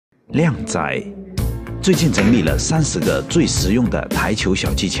靓仔。最近整理了30个最实用的台球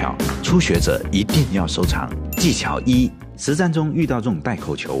小技巧，初学者一定要收藏。技巧1：实战中遇到这种带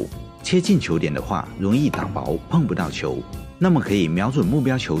口球，切进球点的话，容易打薄，碰不到球。那么可以瞄准目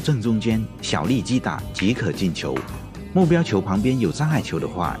标球正中间，小力击打即可进球。目标球旁边有障碍球的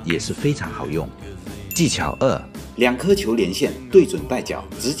话，也是非常好用。技巧2：两颗球连线，对准带脚，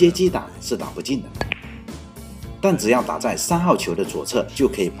直接击打是打不进的。但只要打在3号球的左侧，就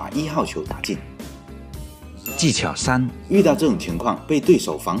可以把1号球打进。技巧3：遇到这种情况，被对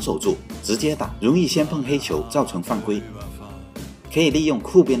手防守住，直接打，容易先碰黑球，造成犯规。可以利用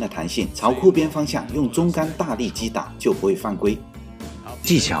库边的弹性，朝库边方向用中杆大力击打，就不会犯规。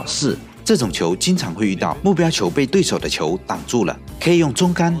技巧4：这种球经常会遇到目标球被对手的球挡住了，可以用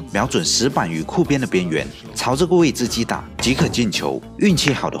中杆瞄准石板与库边的边缘，朝这个位置击打即可进球。运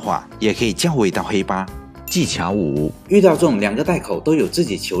气好的话，也可以较位到黑八。技巧5：遇到这种2个带口都有自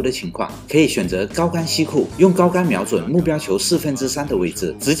己球的情况，可以选择高杆吸库，用高杆瞄准目标球3/4的位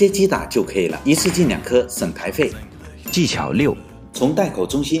置，直接击打就可以了，一次进2颗，省台费。技巧6：从带口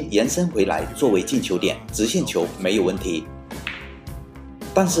中心延伸回来作为进球点，直线球没有问题。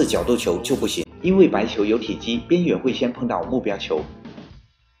但是角度球就不行，因为白球有体积，边缘会先碰到目标球。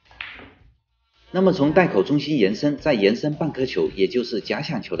那么从带口中心延伸，再延伸半颗球，也就是假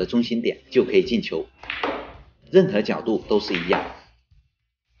想球的中心点，就可以进球。任何角度都是一样。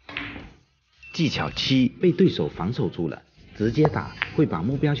技巧7：被对手防守住了，直接打会把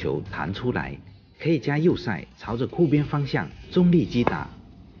目标球弹出来，可以加右塞，朝着库边方向中力击打，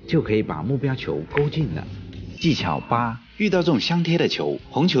就可以把目标球勾进了。技巧8：遇到这种相贴的球，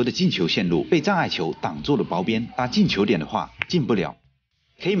红球的进球线路被障碍球挡住了薄边，打进球点的话进不了，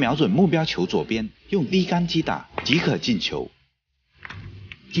可以瞄准目标球左边，用低杆击打即可进球。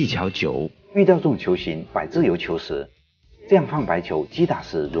技巧9：遇到这种球型摆自由球时，这样放白球击打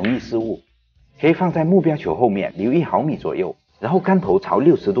时容易失误，可以放在目标球后面留1毫米左右，然后杆头朝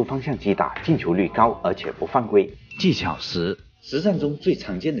60度方向击打，进球率高，而且不犯规。技巧10：实战中最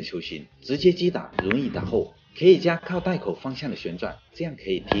常见的球型，直接击打容易打后，可以加靠带口方向的旋转，这样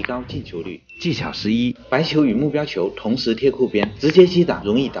可以提高进球率。技巧11：白球与目标球同时贴库边，直接击打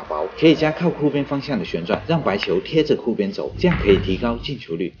容易打薄，可以加靠库边方向的旋转，让白球贴着库边走，这样可以提高进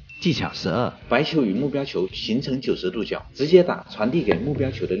球率。技巧12：白球与目标球形成90度角，直接打传递给目标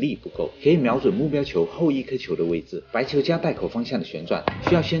球的力不够，可以瞄准目标球后1颗球的位置，白球加带口方向的旋转，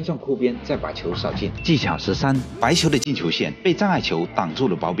需要先撞库边，再把球扫进。技巧13：白球的进球线被障碍球挡住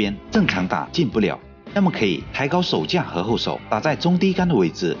了薄边，正常打进不了。那么可以抬高手架和后手，打在中低杆的位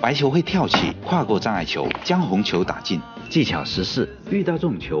置，白球会跳起，跨过障碍球，将红球打进。技巧14：遇到这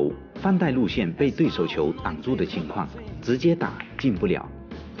种球，翻带路线被对手球挡住的情况，直接打进不了。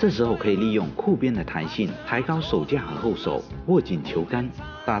这时候可以利用库边的弹性，抬高手架和后手，握紧球杆，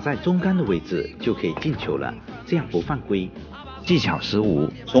打在中杆的位置就可以进球了，这样不犯规。技巧15：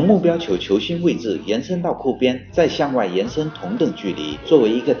从目标球球心位置延伸到库边，再向外延伸同等距离，作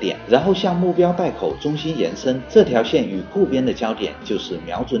为一个点，然后向目标带口中心延伸，这条线与库边的交点就是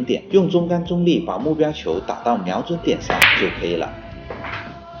瞄准点，用中杆中力把目标球打到瞄准点上就可以了。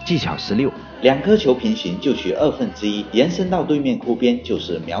技巧16：两颗球平行就取1/2，延伸到对面库边就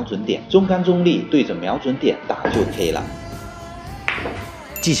是瞄准点，中杆中力对着瞄准点打就可以了。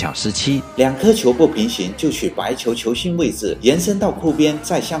技巧17：两颗球不平行就取白球球心位置，延伸到库边，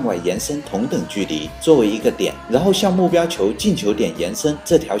再向外延伸同等距离，作为一个点，然后向目标球进球点延伸，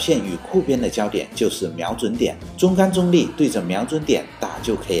这条线与库边的交点就是瞄准点，中杆中力对着瞄准点打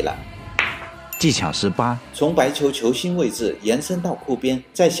就可以了。技巧18：从白球球心位置延伸到库边，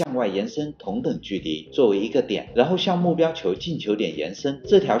再向外延伸同等距离，作为一个点，然后向目标球进球点延伸，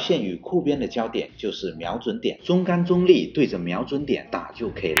这条线与库边的交点就是瞄准点，中杆中力对着瞄准点打就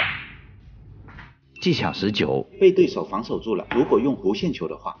可以了。技巧19：被对手防守住了，如果用弧线球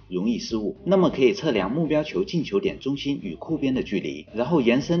的话，容易失误，那么可以测量目标球进球点中心与库边的距离，然后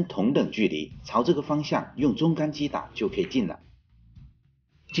延伸同等距离，朝这个方向用中杆击打就可以进了。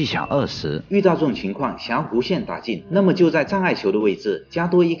技巧20：遇到这种情况，想要弧线打进，那么就在障碍球的位置加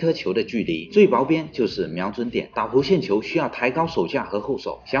多1颗球的距离，最薄边就是瞄准点。打弧线球需要抬高手架和后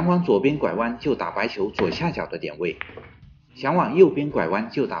手，想往左边拐弯就打白球左下角的点位，想往右边拐弯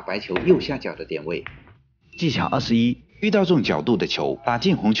就打白球右下角的点位。技巧21：遇到这种角度的球，打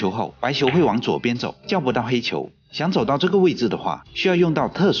进红球后，白球会往左边走，叫不到黑球。想走到这个位置的话，需要用到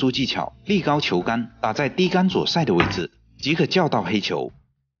特殊技巧，立高球杆，打在低杆左塞的位置，即可叫到黑球。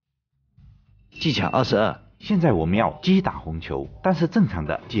技巧22：现在我们要击打红球，但是正常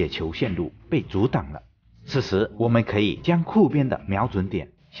的解球线路被阻挡了。此时我们可以将库边的瞄准点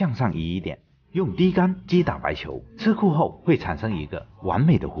向上移一点，用低杆击打白球，吃库后会产生一个完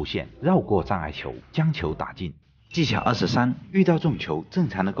美的弧线，绕过障碍球，将球打进。技巧23，遇到这种球，正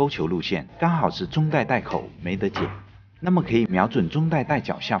常的勾球路线刚好是中带带口，没得解。那么可以瞄准中带带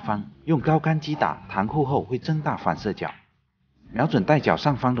角下方，用高杆击打，弹库后会增大反射角。瞄准带角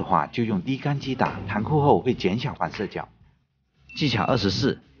上方的话，就用低杆击打，弹库后会减小反射角。技巧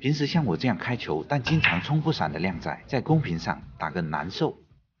24，平时像我这样开球但经常冲不闪的靓仔，在公屏上打个难受。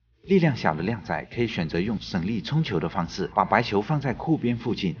力量小的靓仔可以选择用省力冲球的方式，把白球放在库边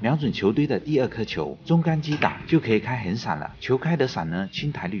附近，瞄准球堆的第2颗球，中杆击打就可以开很闪了。球开得闪呢，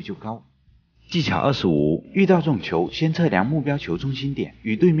清台率就高。技巧25，遇到这种球，先测量目标球中心点，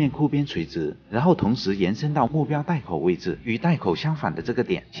与对面库边垂直，然后同时延伸到目标带口位置，与带口相反的这个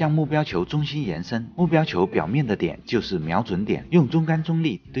点向目标球中心延伸，目标球表面的点就是瞄准点，用中杆中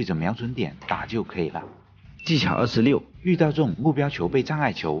力对着瞄准点打就可以了。技巧26，遇到这种目标球被障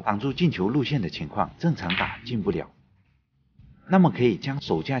碍球挡住进球路线的情况，正常打进不了。那么可以将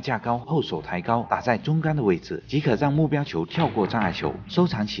手架架高，后手抬高，打在中杆的位置，即可让目标球跳过障碍球，收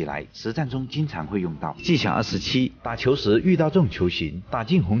藏起来，实战中经常会用到。技巧27，打球时遇到这种球型，打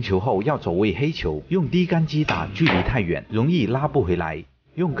进红球后要走位黑球，用低杆击打距离太远，容易拉不回来；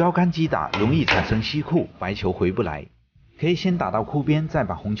用高杆击打容易产生吸库，白球回不来。可以先打到库边，再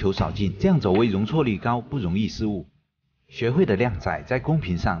把红球扫进，这样走位容错率高，不容易失误。学会的靓仔在公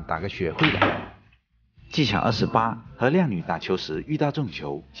屏上打个学会的。技巧28，和靓女打球时遇到这种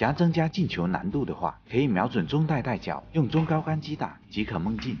球，想要增加进球难度的话，可以瞄准中带带角，用中高杆击打即可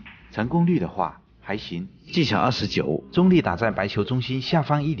蒙进，成功率的话还行。技巧29，中力打在白球中心下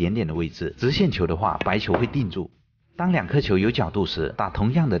方一点点的位置，直线球的话，白球会定住。当2颗球有角度时，打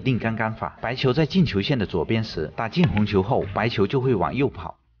同样的定杆杆法，白球在进球线的左边时，打进红球后，白球就会往右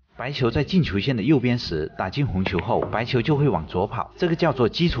跑。白球在进球线的右边时，打进红球后，白球就会往左跑，这个叫做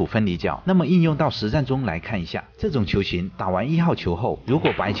基础分离角。那么应用到实战中来看一下，这种球型打完1号球后，如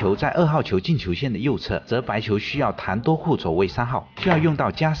果白球在2号球进球线的右侧，则白球需要弹多库走位3号，需要用到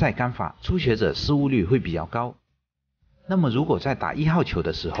加塞杆法，初学者失误率会比较高。那么如果在打1号球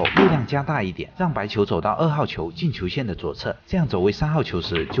的时候，力量加大一点，让白球走到2号球进球线的左侧，这样走位3号球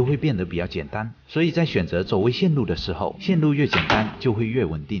时就会变得比较简单。所以在选择走位线路的时候，线路越简单就会越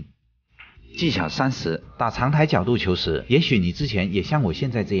稳定。技巧30，打长台角度球时，也许你之前也像我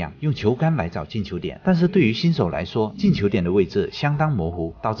现在这样用球杆来找进球点，但是对于新手来说，进球点的位置相当模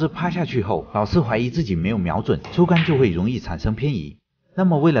糊，导致趴下去后，老是怀疑自己没有瞄准，出杆就会容易产生偏移。那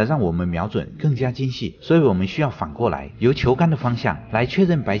么为了让我们瞄准更加精细，所以我们需要反过来，由球杆的方向来确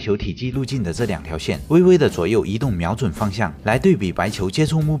认白球体积路径的这2条线，微微的左右移动瞄准方向，来对比白球接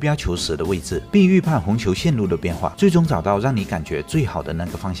触目标球时的位置，并预判红球线路的变化，最终找到让你感觉最好的那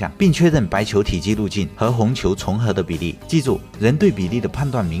个方向，并确认白球体积路径和红球重合的比例。记住，人对比例的判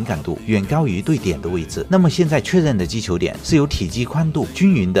断敏感度远高于对点的位置。那么现在确认的击球点是由体积宽度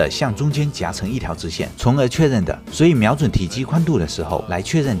均匀的向中间夹成一条直线，从而确认的。所以瞄准体积宽度的时候来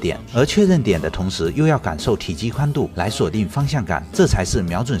确认点，而确认点的同时又要感受体积宽度来锁定方向感，这才是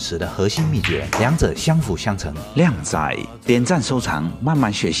瞄准时的核心秘诀，两者相辅相成。靓仔，点赞收藏，慢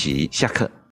慢学习，下课。